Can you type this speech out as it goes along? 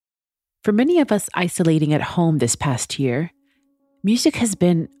For many of us isolating at home this past year, music has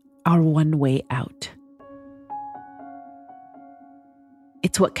been our one way out.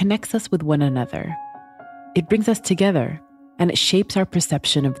 It's what connects us with one another. It brings us together, and it shapes our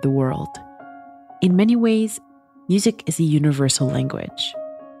perception of the world. In many ways, music is a universal language.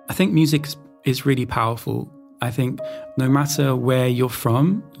 I think music is really powerful. I think no matter where you're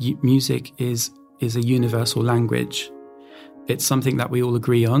from, music is a universal language. It's something that we all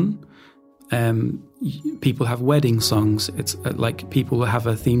agree on. People have wedding songs. It's like people have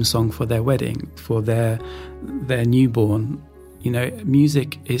a theme song for their wedding, for their newborn. You know,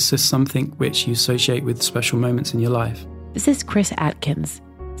 music is just something which you associate with special moments in your life. This is Chris Atkins,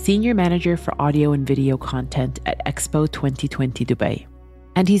 Senior Manager for Audio and Video Content at Expo 2020 Dubai.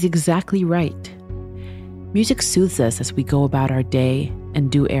 And he's exactly right. Music soothes us as we go about our day and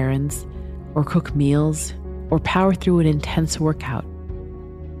do errands, or cook meals, or power through an intense workout.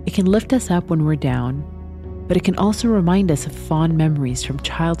 It can lift us up when we're down, but it can also remind us of fond memories from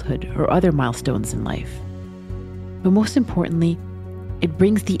childhood or other milestones in life. But most importantly, it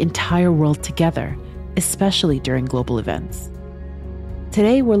brings the entire world together, especially during global events.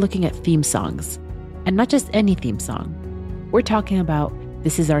 Today, we're looking at theme songs, and not just any theme song. We're talking about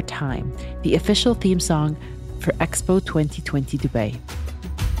This Is Our Time, the official theme song for Expo 2020 Dubai.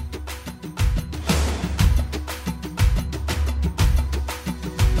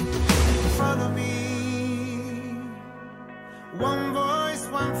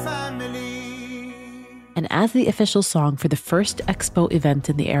 And as the official song for the first Expo event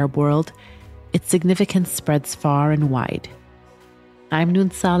in the Arab world, its significance spreads far and wide. I'm Noon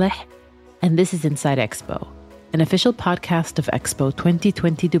Saleh, and this is Inside Expo, an official podcast of Expo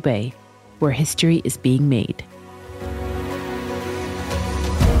 2020 Dubai, where history is being made.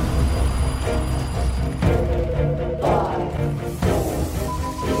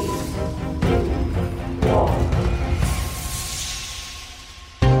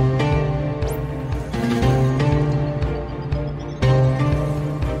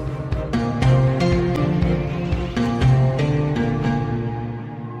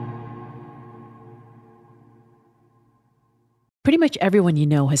 Pretty much everyone you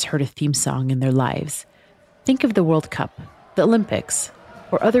know has heard a theme song in their lives. Think of the World Cup, the Olympics,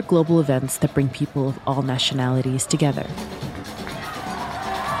 or other global events that bring people of all nationalities together.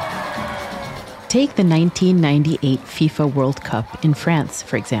 Take the 1998 FIFA World Cup in France,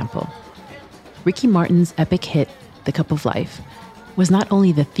 for example. Ricky Martin's epic hit, The Cup of Life, was not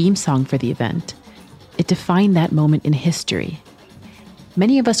only the theme song for the event, it defined that moment in history.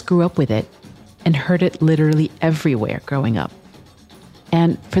 Many of us grew up with it and heard it literally everywhere growing up.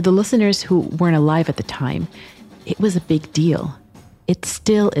 And for the listeners who weren't alive at the time, it was a big deal. It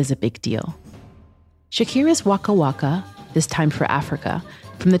still is a big deal. Shakira's Waka Waka, this time for Africa,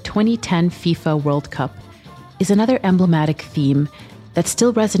 from the 2010 FIFA World Cup, is another emblematic theme that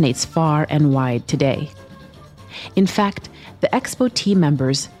still resonates far and wide today. In fact, the Expo team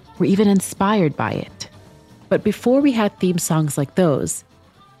members were even inspired by it. But before we had theme songs like those,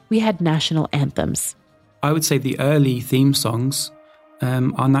 we had national anthems. I would say the early theme songs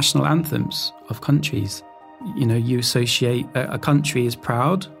are national anthems of countries. You know, you associate a country is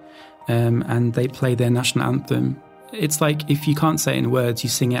proud and they play their national anthem. It's like if you can't say it in words, you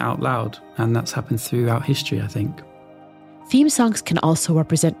sing it out loud. And that's happened throughout history, I think. Theme songs can also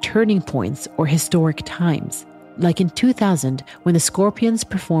represent turning points or historic times. Like in 2000, when the Scorpions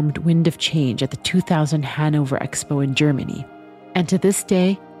performed Wind of Change at the 2000 Hanover Expo in Germany. And to this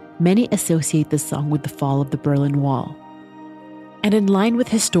day, many associate this song with the fall of the Berlin Wall. And in line with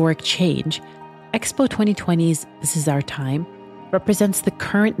historic change, Expo 2020's This Is Our Time represents the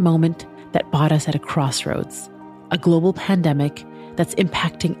current moment that brought us at a crossroads, a global pandemic that's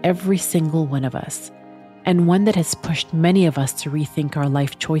impacting every single one of us, and one that has pushed many of us to rethink our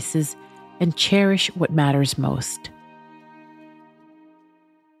life choices and cherish what matters most.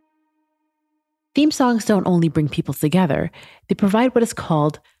 Theme songs don't only bring people together, they provide what is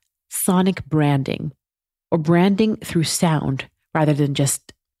called sonic branding, or branding through sound rather than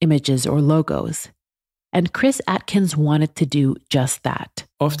just images or logos. And Chris Atkins wanted to do just that.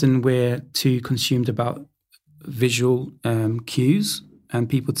 Often we're too consumed about visual cues, and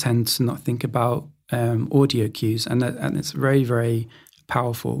people tend to not think about audio cues. And it's very, very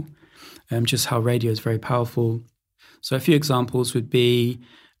powerful, just how radio is very powerful. So a few examples would be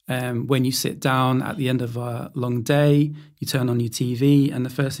when you sit down at the end of a long day, you turn on your TV, and the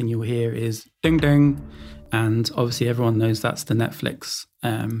first thing you'll hear is ding, ding. And obviously everyone knows that's the Netflix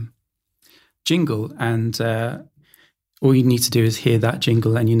jingle. And all you need to do is hear that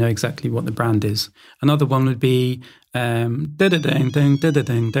jingle and you know exactly what the brand is. Another one would be da-da-ding, ding,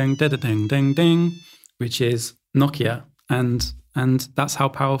 da-da-ding, ding, da-da-ding, ding, ding, which is Nokia. And that's how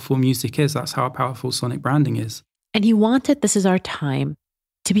powerful music is. That's how powerful sonic branding is. And he wanted This Is Our Time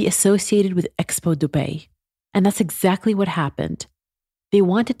to be associated with Expo Dubai. And that's exactly what happened. They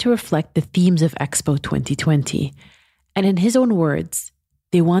wanted to reflect the themes of Expo 2020. And in his own words,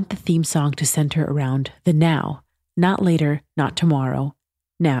 they want the theme song to center around the now, not later, not tomorrow,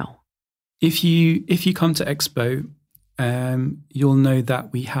 now. If you come to Expo, you'll know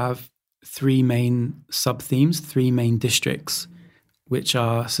that we have three main sub-themes, three main districts, which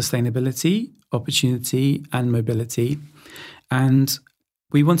are sustainability, opportunity, and mobility. And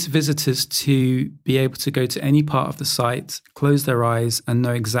we want visitors to be able to go to any part of the site, close their eyes, and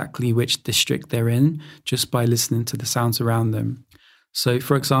know exactly which district they're in just by listening to the sounds around them. So,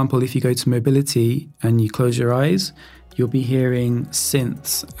 for example, if you go to mobility and you close your eyes, you'll be hearing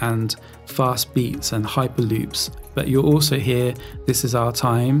synths and fast beats and hyperloops. But you'll also hear This Is Our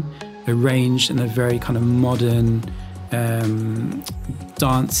Time, arranged in a very kind of modern,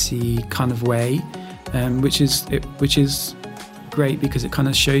 dancey kind of way, which is great because it kind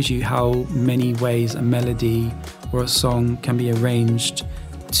of shows you how many ways a melody or a song can be arranged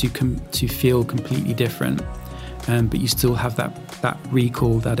to feel completely different, but you still have that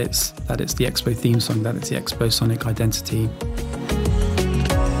recall that it's the Expo theme song, that it's the Expo sonic identity.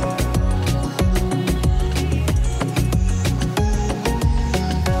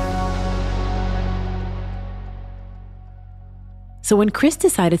 So when Chris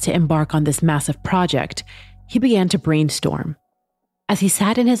decided to embark on this massive project, he began to brainstorm. As he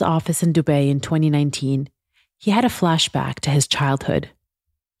sat in his office in Dubai in 2019, he had a flashback to his childhood.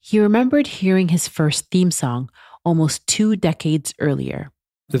 He remembered hearing his first theme song almost 2 decades earlier.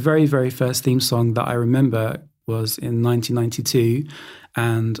 The very, very first theme song that I remember was in 1992,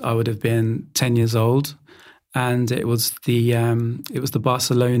 and I would have been 10 years old. And it was the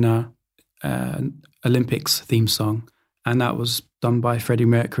Barcelona Olympics theme song. And that was done by Freddie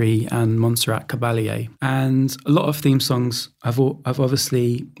Mercury and Montserrat Caballé. And a lot of theme songs have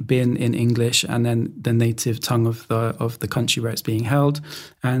obviously been in English and then the native tongue of the country where it's being held.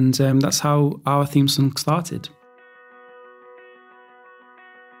 And that's how our theme song started.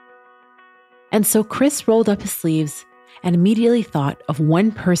 And so Chris rolled up his sleeves and immediately thought of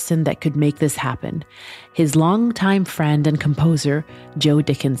one person that could make this happen, his longtime friend and composer, Joe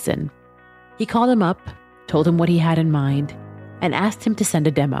Dickinson. He called him up, told him what he had in mind, and asked him to send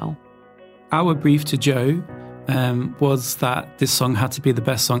a demo. Our brief to Joe was that this song had to be the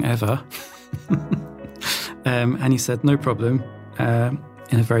best song ever. And he said, no problem,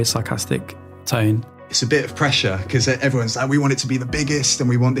 in a very sarcastic tone. It's a bit of pressure because everyone's like, we want it to be the biggest and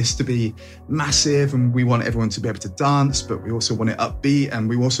we want this to be massive and we want everyone to be able to dance, but we also want it upbeat and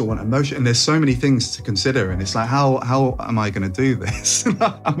we also want emotion. And there's so many things to consider. And it's like, how am I going to do this?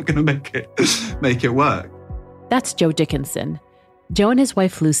 I'm going to make it work. That's Joe Dickinson. Joe and his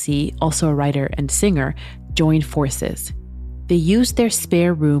wife Lucy, also a writer and singer, joined forces. They used their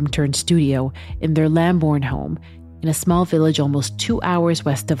spare room turned studio in their Lambourne home in a small village almost 2 hours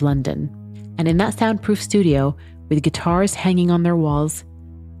west of London. And in that soundproof studio, with guitars hanging on their walls,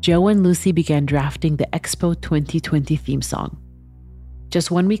 Joe and Lucy began drafting the Expo 2020 theme song.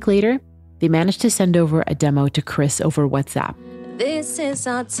 Just 1 week later, they managed to send over a demo to Chris over WhatsApp. This is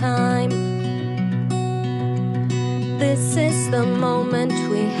our time. This is the moment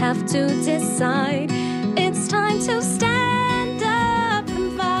we have to decide. It's time to stand up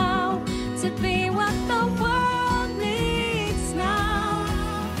and vow to be what the world needs now.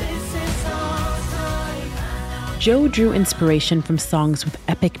 This is our time. Joe drew inspiration from songs with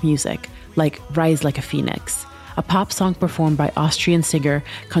epic music, like Rise Like a Phoenix, a pop song performed by Austrian singer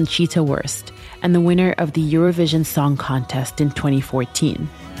Conchita Wurst, and the winner of the Eurovision Song Contest in 2014.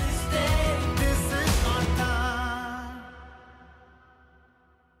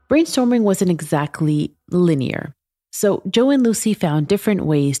 Brainstorming wasn't exactly linear, so Joe and Lucy found different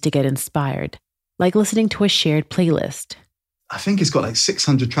ways to get inspired, like listening to a shared playlist. I think it's got like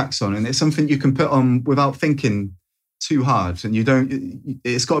 600 tracks on, and it's something you can put on without thinking too hard. And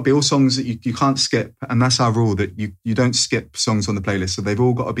it's got to be all songs that you can't skip. And that's our rule, that you don't skip songs on the playlist. So they've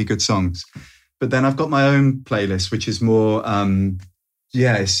all got to be good songs. But then I've got my own playlist, which is more,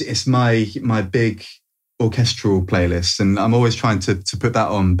 it's my big orchestral playlist, and I'm always trying to put that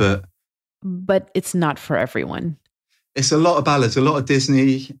on, but it's not for everyone. It's a lot of ballads, a lot of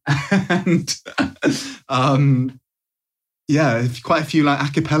Disney, and quite a few like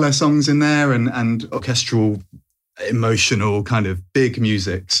a cappella songs in there, and orchestral, emotional kind of big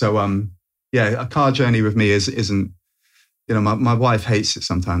music. So a car journey with me isn't. My wife hates it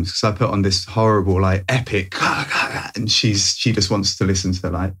sometimes because I put on this horrible, like, epic, and she just wants to listen to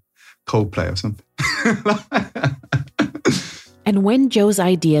like Coldplay or something. And when Joe's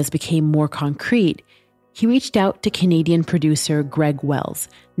ideas became more concrete, he reached out to Canadian producer Greg Wells,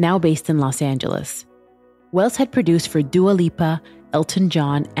 now based in Los Angeles. Wells had produced for Dua Lipa, Elton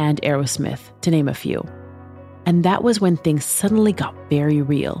John, and Aerosmith, to name a few. And that was when things suddenly got very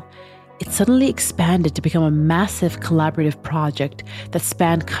real. It suddenly expanded to become a massive collaborative project that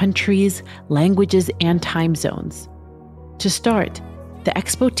spanned countries, languages, and time zones. To start, the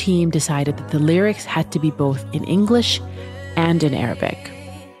Expo team decided that the lyrics had to be both in English and in Arabic.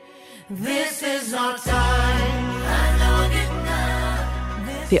 This is our time. I know it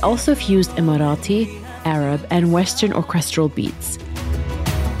now. They also fused Emirati, Arab, and Western orchestral beats.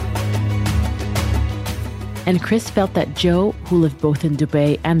 And Chris felt that Joe, who lived both in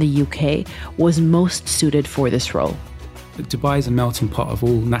Dubai and the UK, was most suited for this role. Dubai is a melting pot of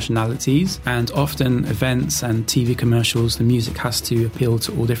all nationalities, and often events and TV commercials, the music has to appeal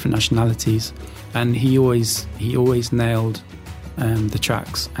to all different nationalities. And he always nailed the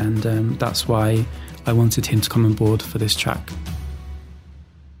tracks, and that's why I wanted him to come on board for this track.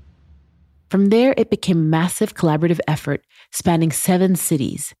 From there, it became a massive collaborative effort spanning 7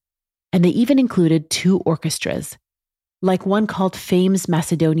 cities. And they even included 2 orchestras, like one called Fame's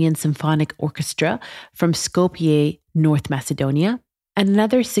Macedonian Symphonic Orchestra from Skopje, North Macedonia, and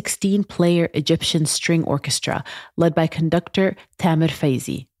another 16-player Egyptian string orchestra led by conductor Tamer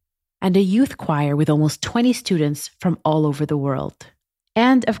Faizi, and a youth choir with almost 20 students from all over the world.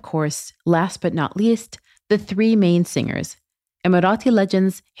 And of course, last but not least, the 3 main singers, Emirati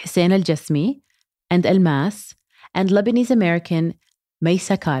legends Hussain Al-Jassmi and Almas, and Lebanese-American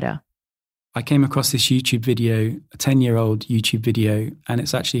Mayssa Karaa. I came across this YouTube video, a 10-year-old YouTube video, and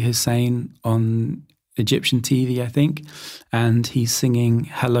it's actually Hussain on Egyptian TV, I think, and he's singing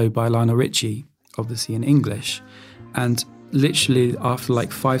Hello by Lionel Richie, obviously in English. And literally after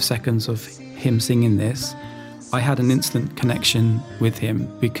like 5 seconds of him singing this, I had an instant connection with him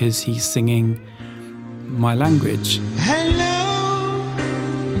because he's singing my language. Hello,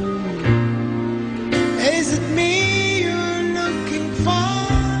 is it me you're looking for?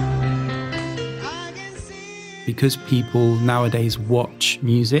 I can see. Because people nowadays watch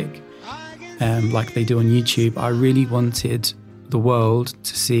music like they do on YouTube, I really wanted the world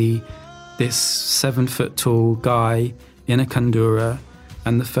to see this 7-foot-tall guy in a kandura,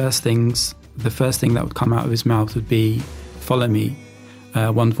 and the first thing that would come out of his mouth would be, "Follow me,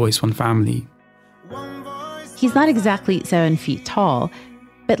 one voice, one family." He's not exactly 7 feet tall,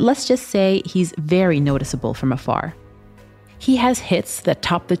 but let's just say he's very noticeable from afar. He has hits that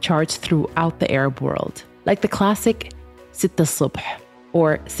top the charts throughout the Arab world, like the classic Sitta Subh,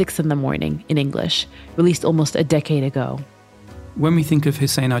 or 6 in the morning in English, released almost a decade ago. When we think of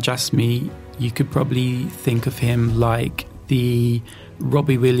Hussain Al-Jassmi, you could probably think of him like the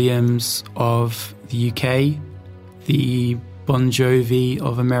Robbie Williams of the UK, the Bon Jovi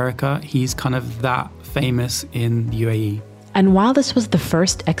of America. He's kind of that famous in the UAE. And while this was the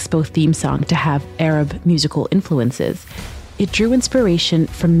first Expo theme song to have Arab musical influences, it drew inspiration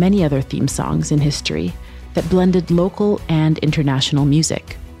from many other theme songs in history that blended local and international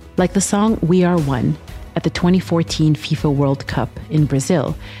music, like the song We Are One at the 2014 FIFA World Cup in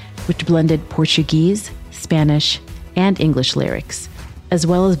Brazil, which blended Portuguese, Spanish, and English lyrics, as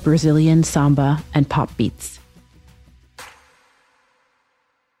well as Brazilian samba and pop beats.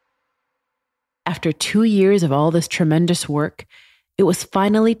 After 2 years of all this tremendous work, it was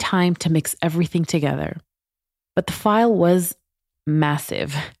finally time to mix everything together. But the file was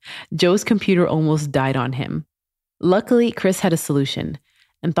massive. Joe's computer almost died on him. Luckily, Chris had a solution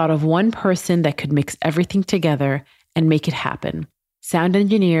and thought of one person that could mix everything together and make it happen. Sound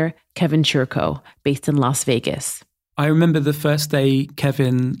engineer Kevin Shurko, based in Las Vegas. I remember the first day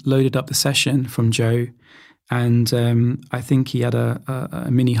Kevin loaded up the session from Joe, and I think he had a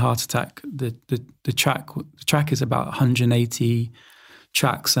mini heart attack. The track is about 180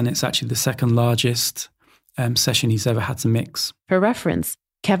 tracks, and it's actually the second largest session he's ever had to mix. For reference,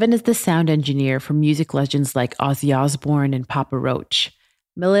 Kevin is the sound engineer for music legends like Ozzy Osbourne and Papa Roach.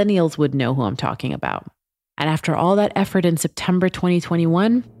 Millennials would know who I'm talking about. And after all that effort in September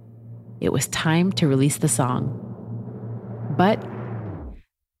 2021, it was time to release the song. But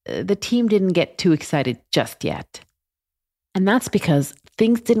the team didn't get too excited just yet. And that's because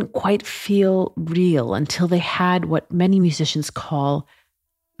things didn't quite feel real until they had what many musicians call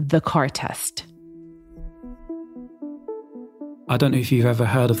the car test. I don't know if you've ever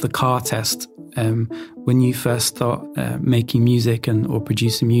heard of the car test. When you first start making music or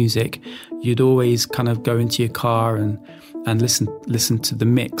producing music, you'd always kind of go into your car and listen to the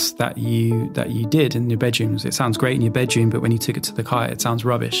mix that you did in your bedrooms. It sounds great in your bedroom, but when you took it to the car, it sounds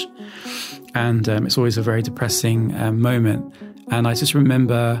rubbish. And it's always a very depressing moment. And I just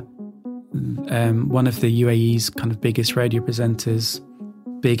remember one of the UAE's kind of biggest radio presenters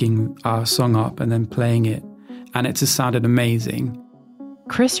bigging our song up and then playing it. And it just sounded amazing.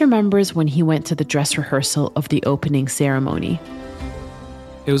 Chris remembers when he went to the dress rehearsal of the opening ceremony.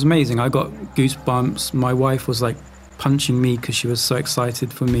 It was amazing. I got goosebumps. My wife was like punching me because she was so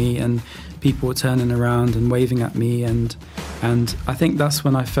excited for me, and people were turning around and waving at me. And I think that's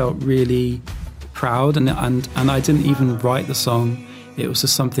when I felt really proud. And I didn't even write the song. It was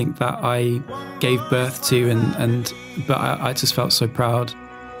just something that I gave birth to, but I just felt so proud.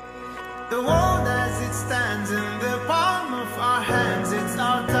 The world as it stands in the palm of our hands, it's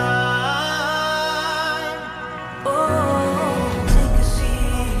our time. Oh, take a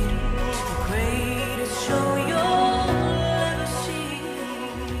seat to the greatest show you'll ever see.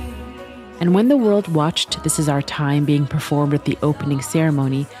 And when the world watched This Is Our Time being performed at the opening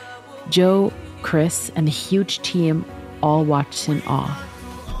ceremony, Joe, Chris, and the huge team all watched in awe.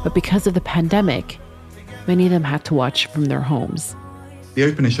 But because of the pandemic, many of them had to watch from their homes. The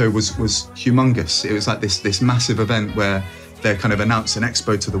opening show was humongous. It was like this massive event where they kind of announced an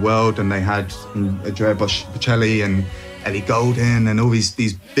expo to the world, and they had Andrea Bocelli and Ellie Goulding and all these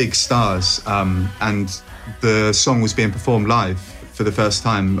big stars. And the song was being performed live for the first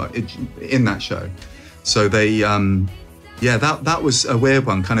time in that show. So they, that was a weird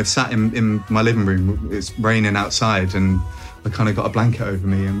one. Kind of sat in my living room. It's raining outside, and I kind of got a blanket over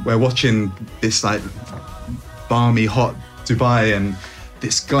me, and we're watching this like balmy, hot Dubai and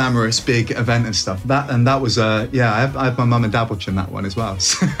this glamorous big event and stuff. That was I had my mum and dad watching that one as well.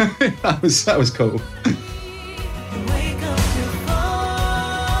 So that was cool.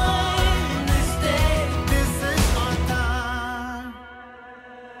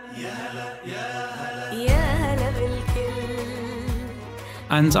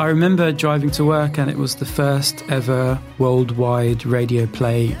 And I remember driving to work, and it was the first ever worldwide radio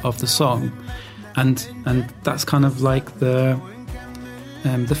play of the song, and that's kind of like the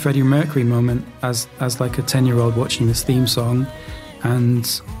Freddie Mercury moment as like a 10-year-old watching this theme song.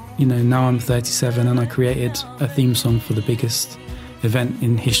 And now I'm 37 and I created a theme song for the biggest event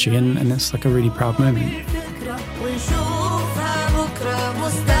in history, and it's like a really proud moment.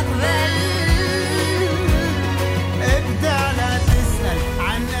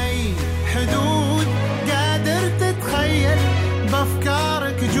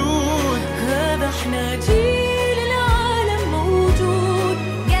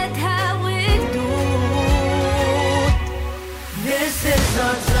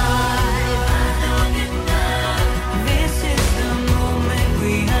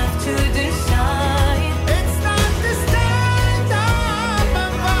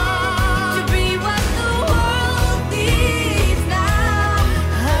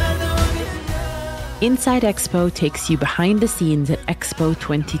 Inside Expo takes you behind the scenes at Expo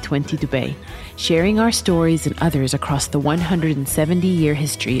 2020 Dubai, sharing our stories and others across the 170-year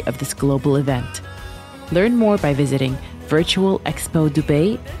history of this global event. Learn more by visiting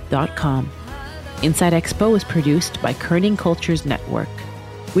virtualexpodubai.com. Inside Expo is produced by Kerning Cultures Network.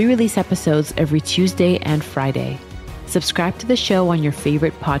 We release episodes every Tuesday and Friday. Subscribe to the show on your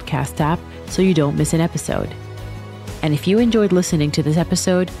favorite podcast app so you don't miss an episode. And if you enjoyed listening to this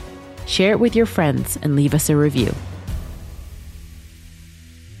episode, share it with your friends and leave us a review.